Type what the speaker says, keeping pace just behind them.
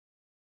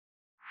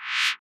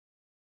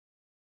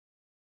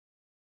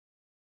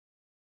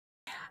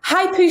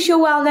Hi, Poosh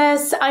Your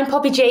Wellness. I'm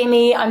Poppy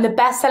Jamie. I'm the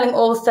best-selling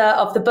author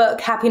of the book,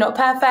 Happy Not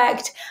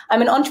Perfect.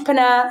 I'm an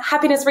entrepreneur,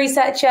 happiness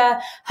researcher,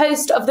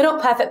 host of the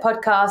Not Perfect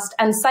podcast,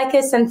 and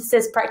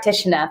psychosynthesis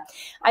practitioner.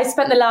 I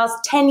spent the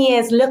last 10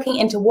 years looking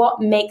into what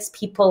makes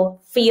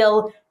people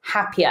feel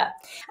happier.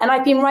 And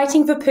I've been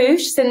writing for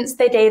Poosh since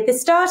the day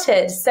this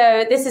started.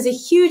 So this is a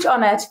huge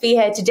honor to be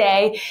here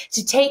today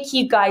to take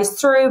you guys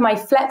through my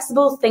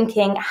flexible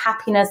thinking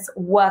happiness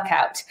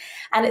workout.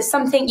 And it's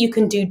something you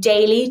can do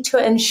daily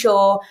to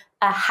ensure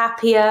a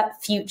happier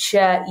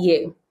future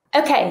you.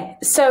 Okay,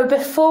 so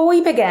before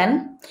we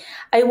begin,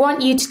 I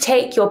want you to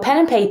take your pen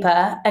and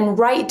paper and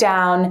write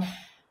down,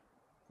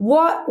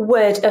 what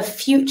would a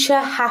future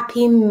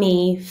happy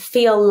me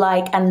feel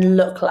like and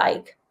look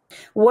like?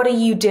 What are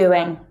you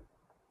doing?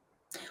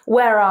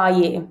 Where are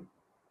you?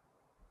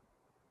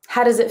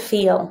 How does it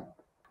feel?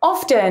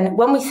 Often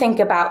when we think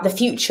about the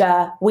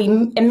future, we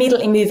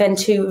immediately move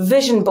into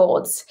vision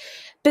boards.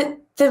 But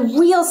the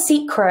real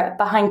secret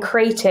behind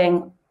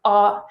creating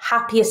our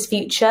happiest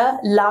future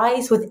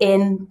lies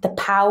within the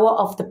power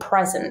of the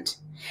present.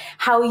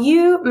 How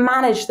you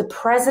manage the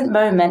present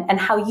moment and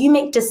how you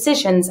make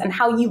decisions and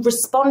how you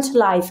respond to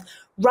life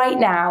right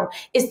now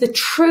is the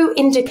true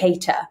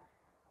indicator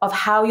of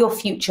how your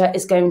future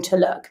is going to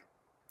look.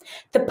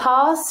 The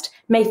past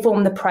may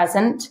form the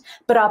present,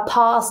 but our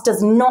past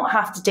does not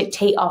have to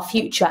dictate our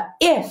future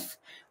if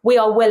we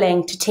are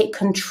willing to take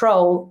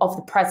control of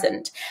the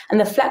present. And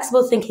the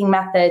flexible thinking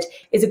method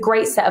is a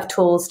great set of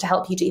tools to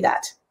help you do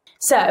that.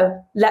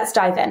 So let's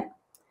dive in.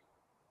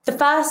 The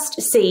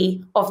first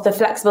C of the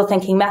flexible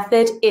thinking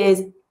method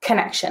is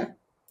connection.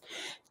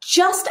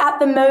 Just at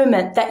the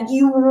moment that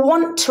you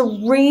want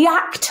to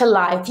react to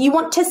life, you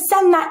want to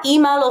send that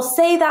email or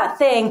say that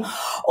thing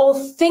or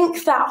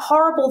think that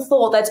horrible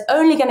thought that's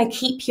only going to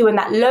keep you in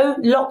that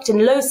locked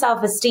in low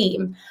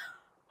self-esteem,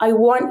 I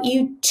want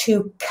you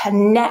to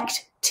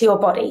connect to your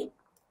body.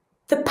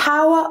 The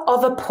power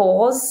of a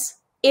pause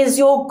is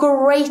your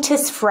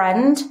greatest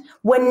friend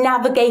when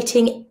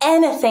navigating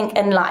anything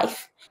in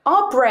life.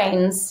 Our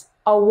brains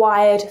are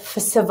wired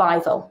for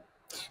survival.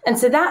 And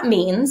so that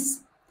means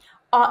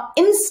our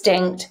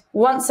instinct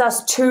wants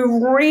us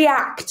to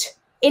react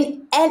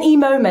in any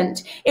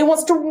moment. It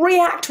wants to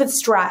react with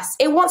stress.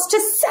 It wants to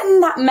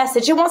send that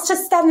message. It wants to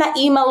send that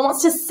email. It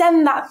wants to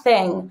send that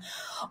thing.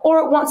 Or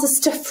it wants us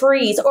to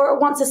freeze, or it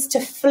wants us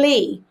to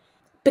flee,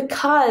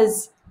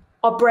 because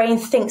our brain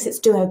thinks it's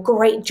doing a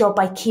great job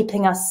by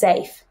keeping us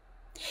safe.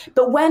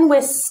 But when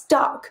we're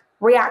stuck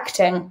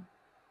reacting,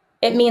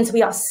 it means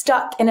we are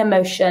stuck in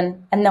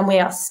emotion, and then we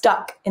are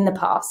stuck in the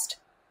past.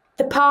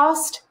 The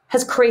past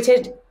has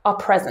created our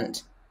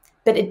present,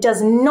 but it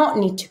does not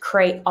need to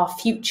create our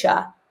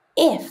future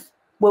if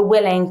we're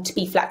willing to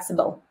be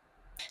flexible.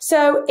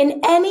 So in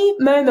any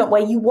moment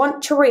where you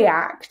want to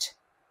react,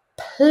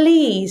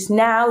 please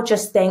now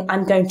just think,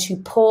 I'm going to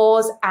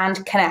pause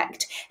and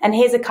connect. And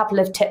here's a couple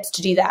of tips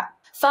to do that.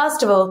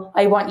 First of all,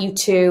 I want you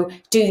to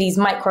do these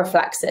micro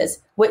flexes,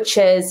 which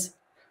is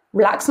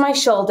relax my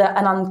shoulder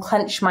and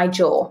unclench my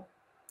jaw.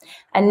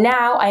 And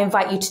now I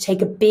invite you to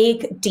take a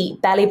big,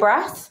 deep belly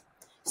breath.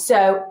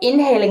 So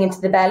inhaling into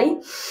the belly,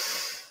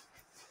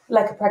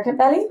 like a pregnant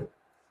belly.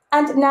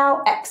 And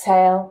now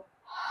exhale.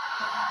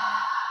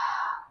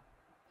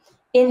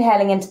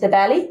 Inhaling into the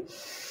belly.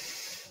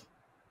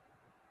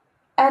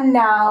 And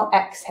now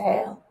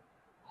exhale.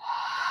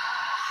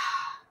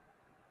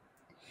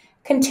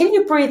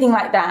 Continue breathing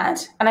like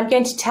that. And I'm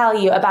going to tell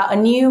you about a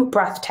new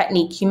breath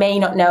technique you may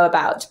not know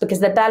about, because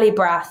the belly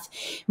breath,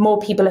 more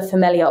people are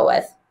familiar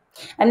with.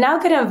 I'm now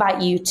going to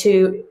invite you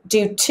to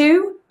do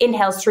 2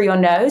 inhales through your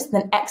nose, and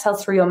then exhale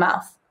through your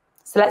mouth.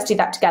 So let's do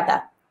that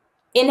together.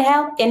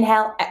 Inhale,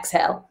 inhale,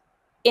 exhale.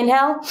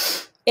 Inhale,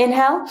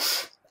 inhale,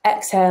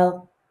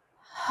 exhale.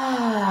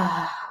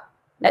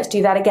 Let's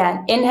do that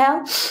again.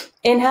 Inhale,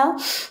 inhale,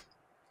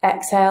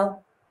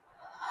 exhale.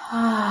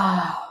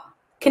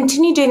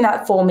 Continue doing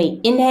that for me.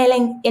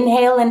 Inhaling,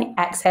 inhale and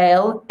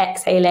exhale,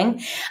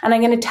 exhaling. And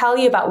I'm going to tell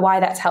you about why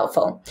that's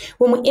helpful.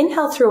 When we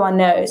inhale through our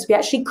nose, we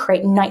actually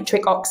create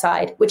nitric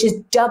oxide, which is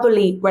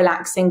doubly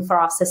relaxing for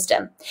our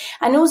system.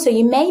 And also,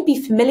 you may be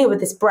familiar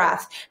with this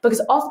breath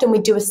because often we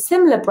do a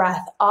similar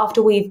breath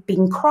after we've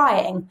been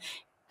crying,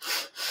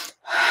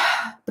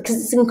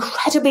 because it's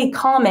incredibly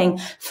calming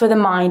for the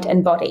mind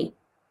and body.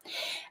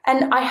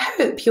 And I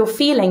hope you're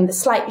feeling the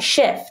slight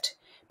shift,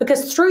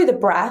 because through the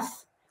breath,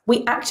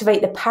 we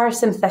activate the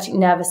parasympathetic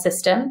nervous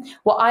system,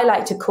 what I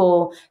like to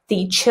call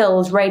the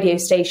chilled radio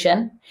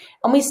station,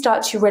 and we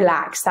start to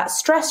relax that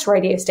stress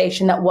radio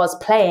station that was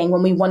playing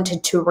when we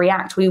wanted to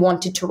react. We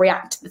wanted to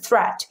react to the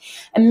threat.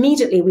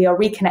 Immediately, we are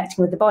reconnecting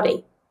with the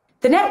body.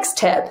 The next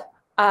tip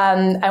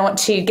I want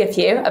to give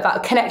you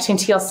about connecting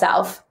to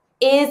yourself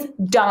is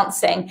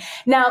dancing.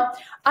 Now,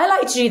 I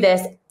like to do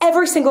this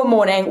every single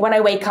morning when I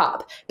wake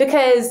up,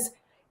 because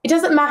it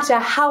doesn't matter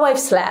how I've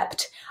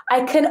slept.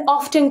 I can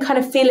often kind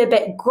of feel a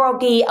bit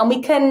groggy, and we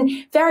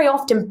can very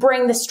often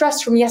bring the stress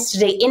from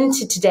yesterday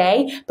into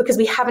today because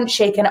we haven't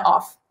shaken it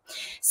off.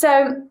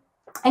 So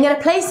I'm going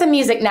to play some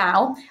music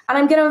now, and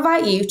I'm going to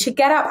invite you to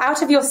get up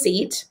out of your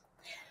seat,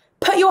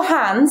 put your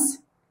hands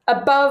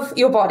above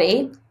your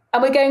body,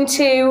 and we're going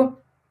to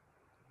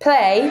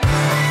play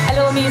a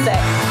little music.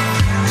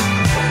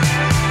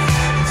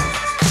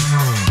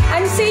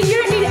 And see,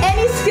 you don't need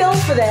any skill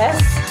for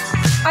this.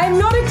 I'm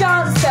not a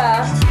dancer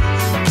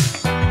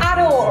at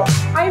all.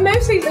 I'm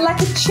mostly like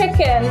a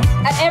chicken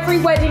at every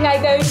wedding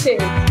I go to.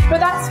 But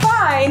that's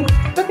fine,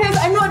 because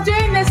I'm not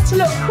doing this to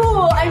look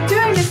cool. I'm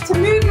doing this to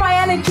move my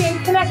energy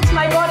and connect to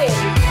my body.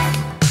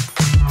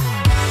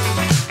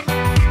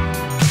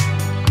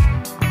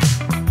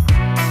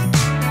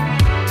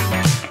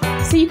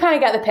 So you kind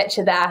of get the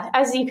picture there.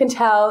 As you can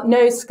tell,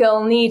 no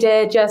skill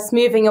needed, just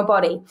moving your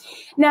body.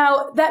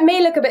 Now, that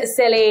may look a bit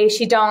silly.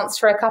 She danced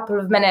for a couple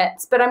of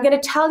minutes, but I'm going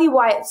to tell you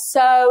why it's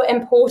so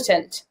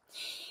important.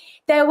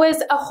 There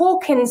was a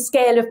Hawkins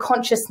scale of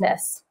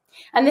consciousness.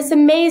 And this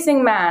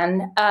amazing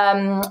man,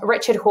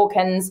 Richard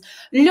Hawkins,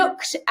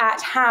 looked at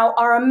how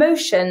our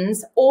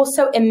emotions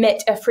also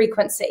emit a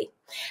frequency.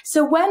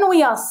 So when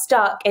we are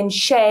stuck in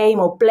shame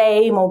or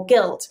blame or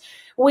guilt,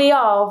 we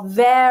are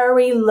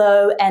very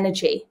low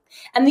energy.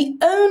 And the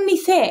only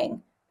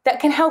thing that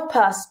can help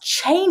us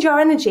change our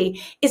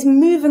energy is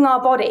moving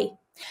our body.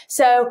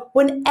 So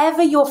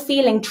whenever you're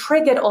feeling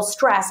triggered or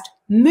stressed,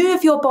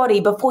 move your body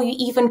before you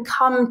even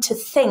come to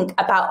think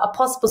about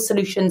possible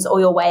solutions or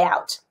your way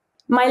out.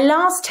 My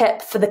last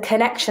tip for the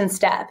connection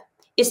step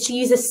is to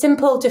use a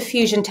simple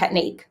diffusion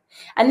technique.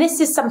 And this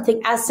is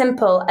something as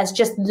simple as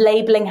just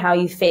labeling how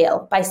you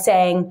feel by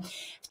saying,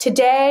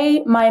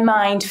 today my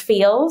mind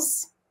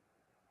feels,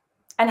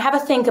 and have a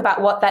think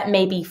about what that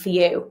may be for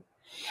you.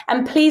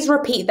 And please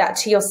repeat that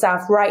to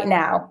yourself right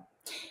now.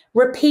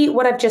 Repeat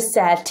what I've just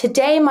said.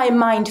 Today my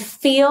mind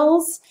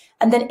feels,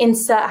 and then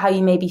insert how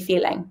you may be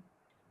feeling.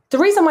 The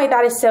reason why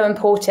that is so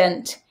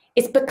important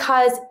is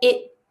because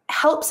it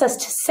helps us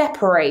to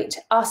separate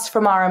us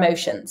from our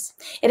emotions.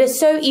 It is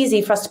so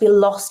easy for us to be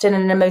lost in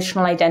an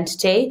emotional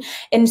identity.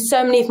 In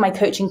so many of my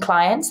coaching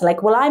clients are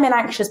like, well, I'm an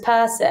anxious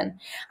person.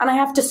 And I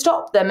have to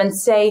stop them and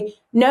say,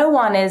 no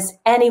one is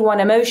any one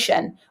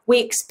emotion. We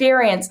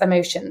experience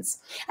emotions.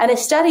 And a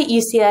study at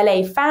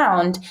UCLA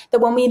found that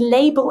when we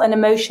label an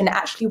emotion, it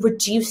actually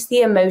reduces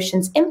the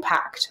emotion's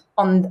impact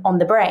on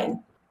the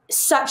brain.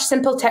 Such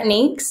simple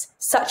techniques,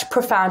 such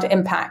profound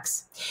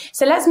impacts.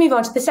 So let's move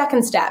on to the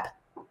second step.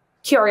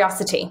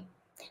 Curiosity.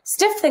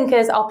 Stiff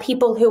thinkers are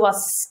people who are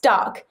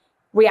stuck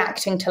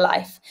reacting to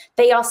life.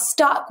 They are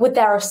stuck with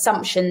their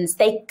assumptions.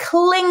 They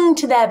cling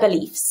to their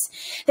beliefs.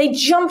 They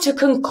jump to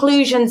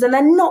conclusions and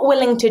they're not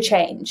willing to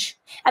change.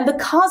 And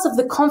because of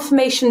the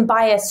confirmation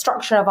bias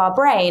structure of our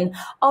brain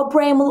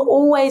will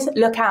always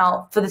look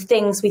out for the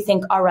things we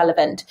think are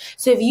relevant.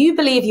 So if you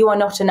believe you are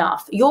not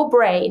enough, your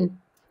brain,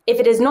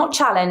 if it is not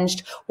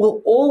challenged,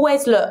 will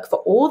always look for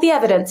all the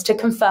evidence to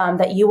confirm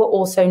that you are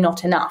also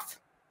not enough.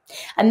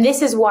 And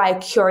this is why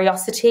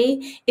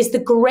curiosity is the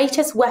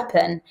greatest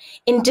weapon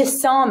in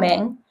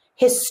disarming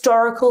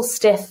historical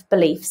stiff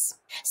beliefs.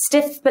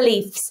 Stiff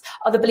beliefs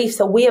are the beliefs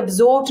that we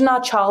absorbed in our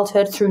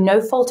childhood through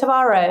no fault of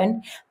our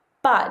own,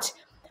 but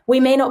we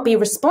may not be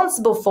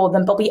responsible for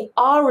them, but we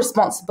are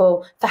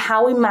responsible for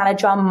how we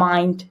manage our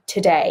mind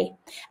today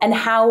and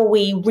how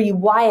we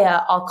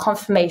rewire our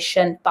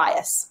confirmation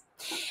bias.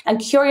 And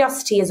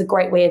curiosity is a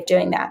great way of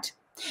doing that.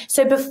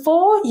 So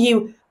before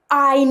you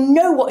I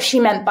know what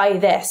she meant by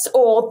this,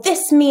 or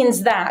this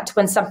means that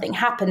when something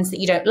happens that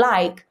you don't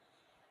like,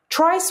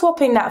 try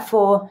swapping that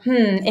for,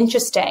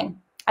 interesting.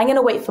 I'm going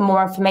to wait for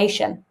more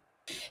information.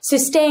 So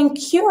staying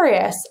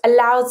curious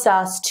allows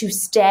us to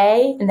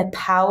stay in the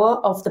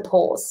power of the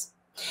pause.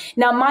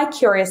 Now, my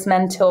curious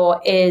mentor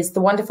is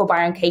the wonderful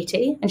Byron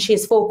Katie, and she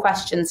has 4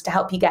 questions to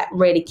help you get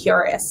really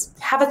curious.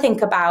 Have a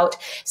think about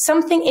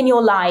something in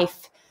your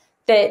life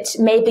that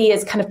maybe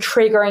is kind of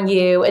triggering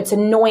you, it's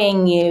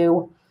annoying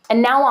you.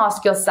 And now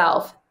ask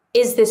yourself,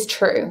 is this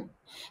true?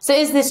 So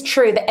is this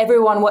true that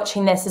everyone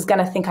watching this is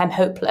going to think I'm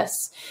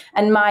hopeless?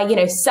 And my,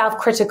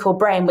 self-critical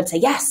brain would say,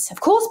 yes,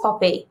 of course,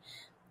 Poppy.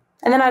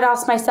 And then I'd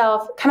ask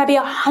myself, can I be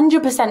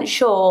 100%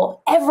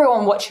 sure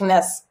everyone watching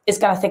this is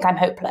going to think I'm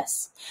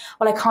hopeless?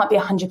 Well, I can't be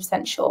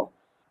 100% sure.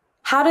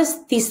 How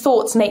does these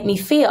thoughts make me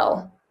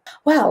feel?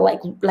 Well,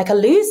 like a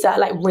loser,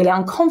 like really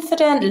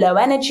unconfident, low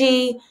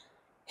energy.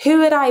 Who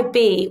would I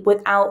be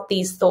without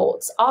these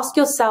thoughts? Ask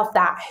yourself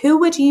that. Who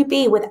would you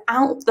be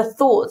without the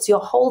thoughts you're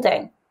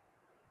holding?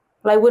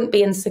 Well, I wouldn't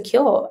be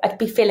insecure. I'd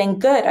be feeling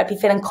good. I'd be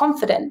feeling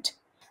confident.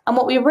 And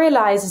what we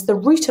realize is the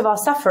root of our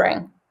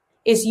suffering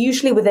is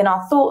usually within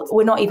our thoughts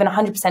we're not even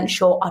 100%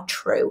 sure are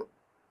true.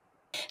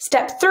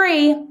 Step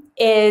 3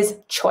 is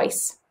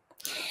choice.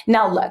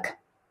 Now look,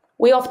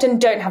 we often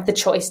don't have the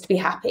choice to be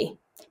happy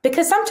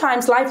because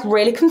sometimes life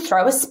really can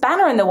throw a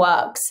spanner in the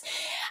works.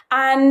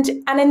 And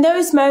in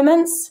those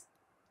moments,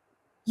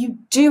 you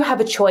do have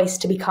a choice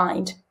to be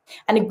kind.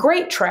 And a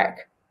great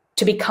trick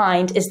to be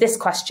kind is this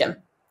question.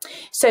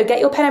 So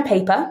get your pen and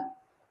paper,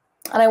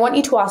 and I want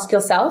you to ask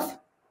yourself,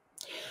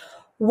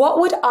 what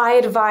would I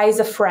advise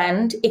a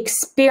friend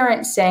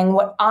experiencing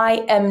what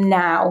I am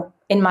now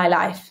in my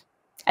life?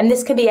 And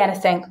this could be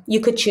anything. You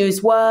could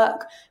choose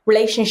work,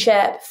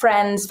 relationship,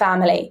 friends,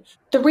 family.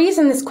 The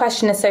reason this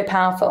question is so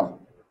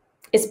powerful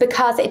is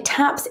because it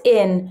taps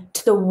in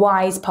to the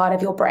wise part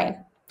of your brain.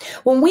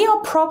 When we are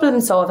problem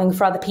solving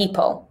for other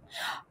people,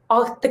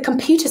 the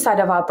computer side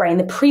of our brain,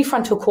 the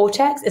prefrontal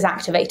cortex, is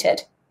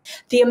activated.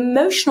 The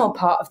emotional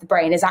part of the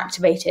brain is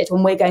activated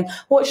when we're going,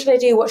 what should I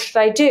do? What should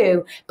I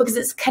do? Because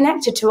it's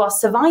connected to our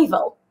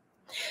survival.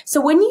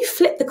 So when you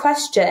flip the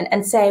question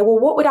and say, well,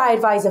 what would I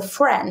advise a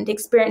friend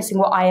experiencing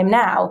what I am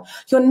now?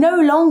 You're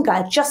no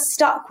longer just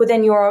stuck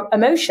within your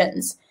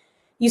emotions.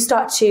 You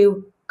start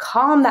to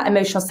calm that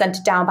emotional center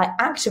down by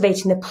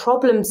activating the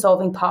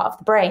problem-solving part of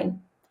the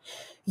brain.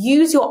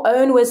 Use your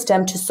own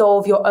wisdom to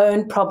solve your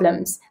own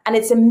problems. And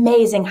it's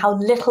amazing how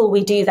little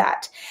we do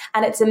that.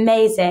 And it's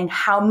amazing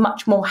how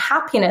much more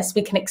happiness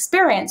we can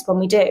experience when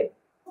we do.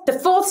 The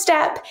fourth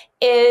step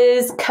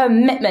is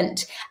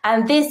commitment.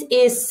 And this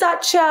is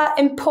such an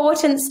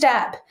important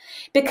step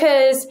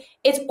because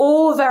it's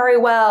all very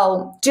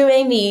well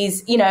doing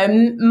these,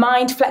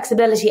 mind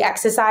flexibility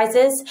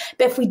exercises.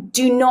 But if we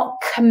do not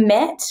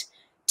commit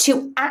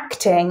to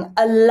acting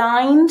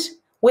aligned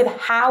with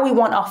how we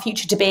want our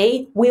future to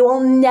be, we will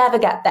never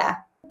get there.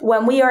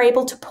 When we are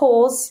able to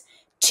pause,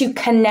 to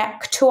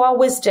connect to our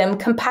wisdom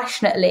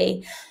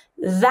compassionately,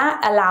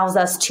 that allows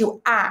us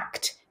to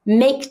act,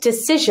 make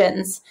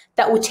decisions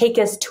that will take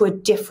us to a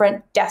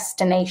different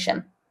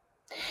destination.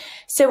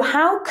 So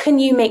how can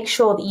you make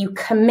sure that you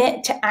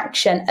commit to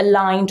action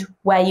aligned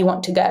where you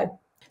want to go?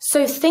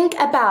 So think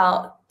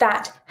about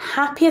that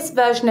happiest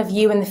version of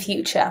you in the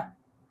future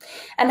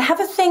and have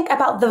a think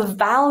about the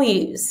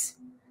values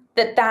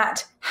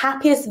that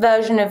happiest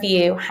version of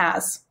you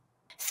has.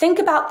 Think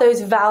about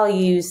those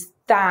values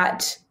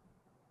that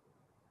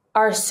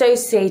are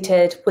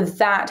associated with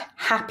that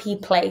happy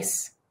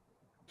place.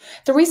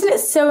 The reason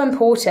it's so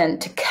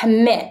important to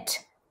commit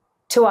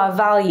to our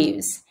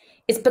values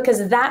is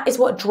because that is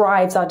what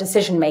drives our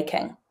decision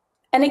making.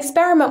 An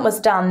experiment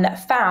was done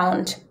that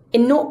found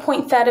in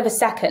 0.3 of a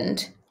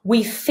second,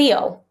 we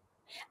feel,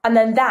 and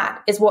then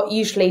that is what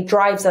usually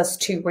drives us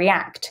to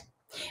react.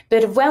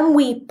 But when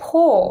we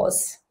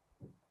pause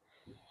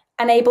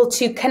and able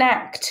to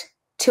connect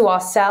to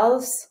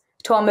ourselves,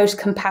 to our most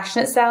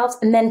compassionate selves,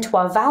 and then to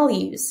our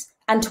values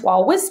and to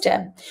our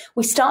wisdom,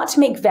 we start to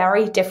make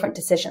very different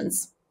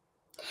decisions.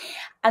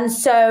 And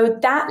so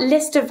that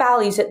list of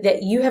values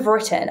that you have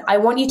written, I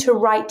want you to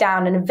write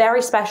down in a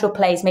very special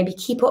place, maybe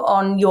keep it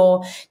on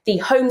the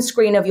home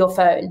screen of your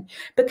phone,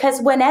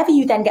 because whenever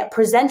you then get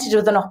presented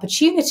with an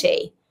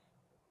opportunity,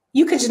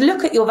 you could just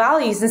look at your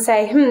values and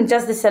say,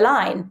 does this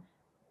align?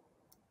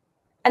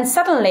 And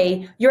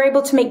suddenly you're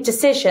able to make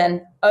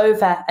decision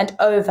over and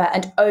over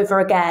and over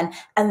again.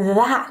 And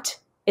that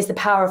is the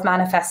power of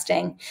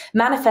manifesting.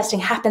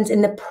 Manifesting happens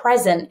in the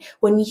present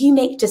when you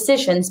make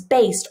decisions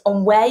based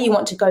on where you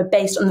want to go,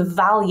 based on the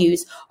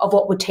values of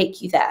what would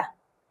take you there.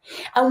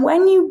 And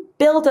when you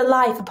build a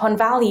life upon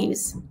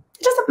values,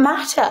 it doesn't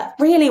matter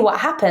really what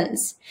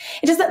happens.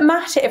 It doesn't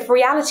matter if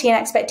reality and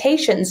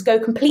expectations go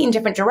completely in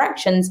different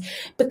directions,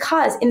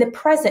 because in the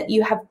present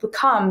you have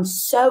become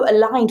so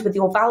aligned with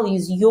your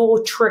values,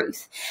 your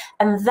truth.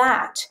 And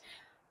that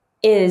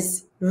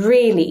is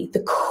really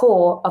the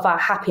core of our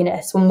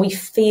happiness, when we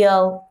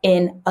feel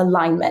in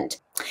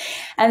alignment.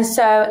 And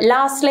so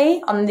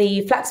lastly, on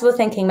the flexible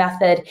thinking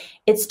method,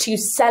 it's to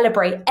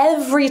celebrate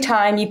every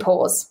time you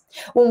pause.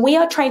 When we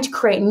are trying to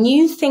create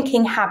new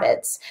thinking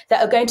habits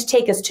that are going to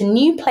take us to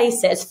new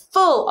places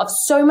full of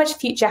so much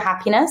future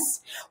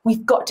happiness,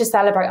 we've got to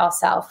celebrate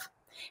ourselves.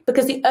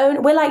 Because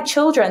we're like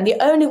children.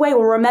 The only way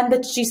we'll remember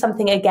to do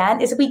something again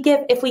is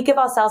if we give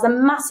ourselves a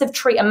massive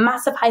treat, a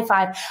massive high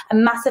five, a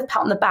massive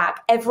pat on the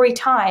back every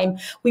time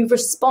we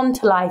respond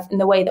to life in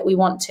the way that we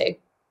want to.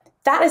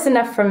 That is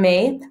enough from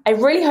me. I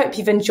really hope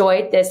you've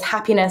enjoyed this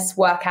happiness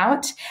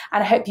workout,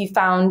 and I hope you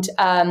found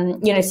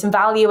some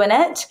value in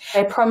it.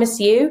 I promise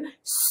you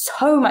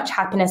so much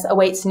happiness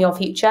awaits in your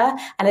future,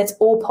 and it's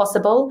all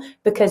possible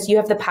because you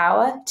have the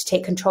power to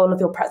take control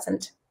of your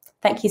present.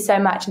 Thank you so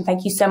much, and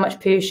thank you so much,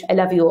 Poosh. I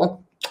love you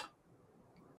all.